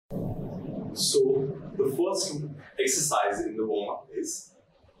So the first exercise in the warm-up is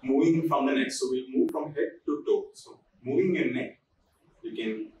moving from the neck. So we'll move from head to toe. So moving your neck, you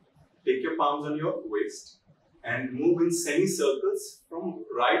can take your palms on your waist and move in semicircles from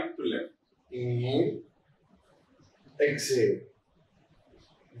right to left. Inhale, exhale,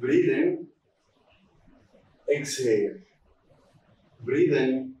 breathe in, exhale, breathe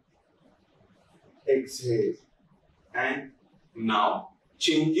in, exhale. And now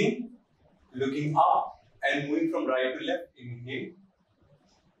changing, looking up and moving from right to left. Inhale,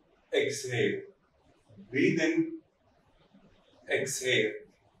 exhale, breathe in, exhale,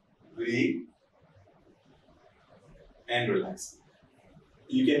 breathe and relax.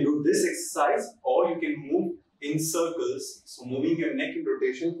 You can do this exercise or you can move in circles. So moving your neck in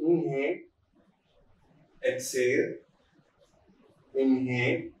rotation. Inhale, Exhale,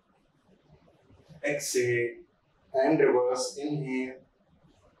 inhale, exhale, and reverse. Inhale,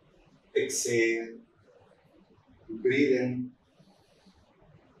 exhale, breathe in,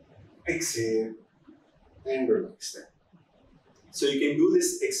 exhale, and relax them. So you can do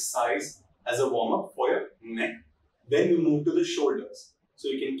this exercise as a warm-up for your neck. Then we move to the shoulders. So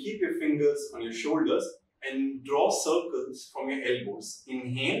you can keep your fingers on your shoulders and draw circles from your elbows.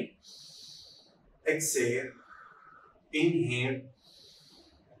 Inhale, exhale, inhale,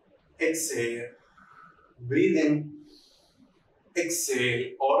 exhale, breathe in,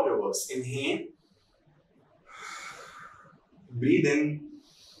 exhale or reverse. Inhale, breathe in,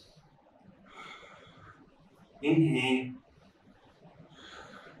 inhale,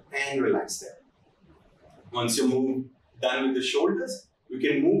 and relax there. Once you move done with the shoulders, you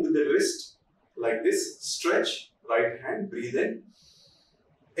can move with the wrist like this. Stretch, right hand, breathe in,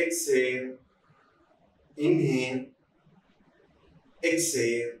 exhale, inhale,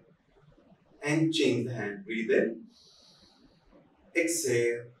 exhale, and change the hand. Breathe in,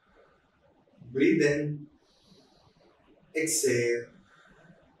 exhale, breathe in, exhale,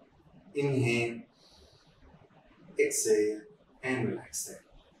 inhale, exhale, and relax there.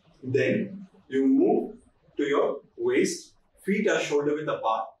 Then you move to your waist, feet are shoulder width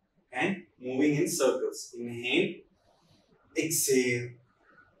apart and moving in circles. Inhale, exhale,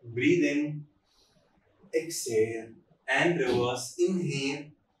 breathe in, exhale, and reverse. Inhale,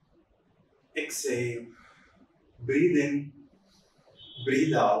 exhale, breathe in,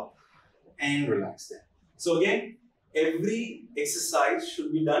 breathe out, and relax there. So again, every exercise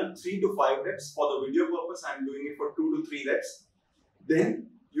should be done 3 to 5 reps. For the video purpose, I am doing it for 2 to 3 reps. Then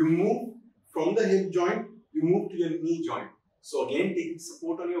you move from the hip joint, you move to your knee joint. So again, taking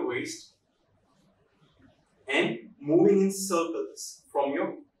support on your waist and moving in circles from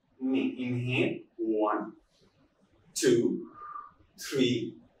your knee. Inhale, 1, 2,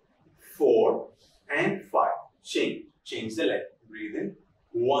 3, 4, and 5. Change the leg. Breathe in.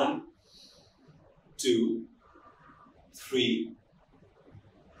 1, 2, 3,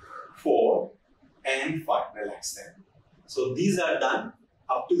 4, and 5. Relax there. So these are done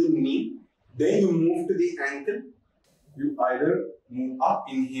up to the knee. Then you move to the ankle. You either move up,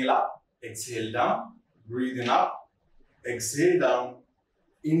 inhale up, exhale down, breathe in up, exhale down,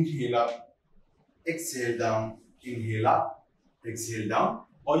 inhale up, exhale down, inhale up, exhale down.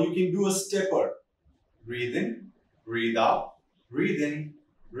 Or you can do a stepper. Breathe in, breathe out, breathe in,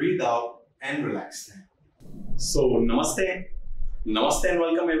 breathe out, and relax then. So namaste. Namaste and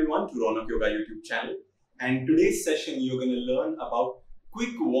welcome everyone to Ronak Yoga YouTube channel. And today's session you're going to learn about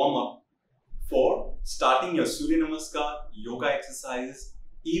quick warm-up for starting your Surya Namaskar, yoga exercises,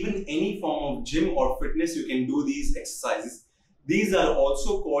 even any form of gym or fitness, you can do these exercises. These are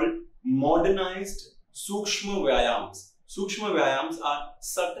also called modernized Sukshma Vyayams. Sukshma Vyayams are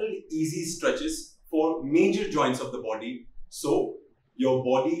subtle, easy stretches for major joints of the body. So your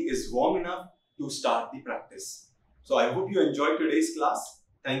body is warm enough to start the practice. So I hope you enjoyed today's class.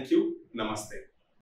 Thank you. Namaste.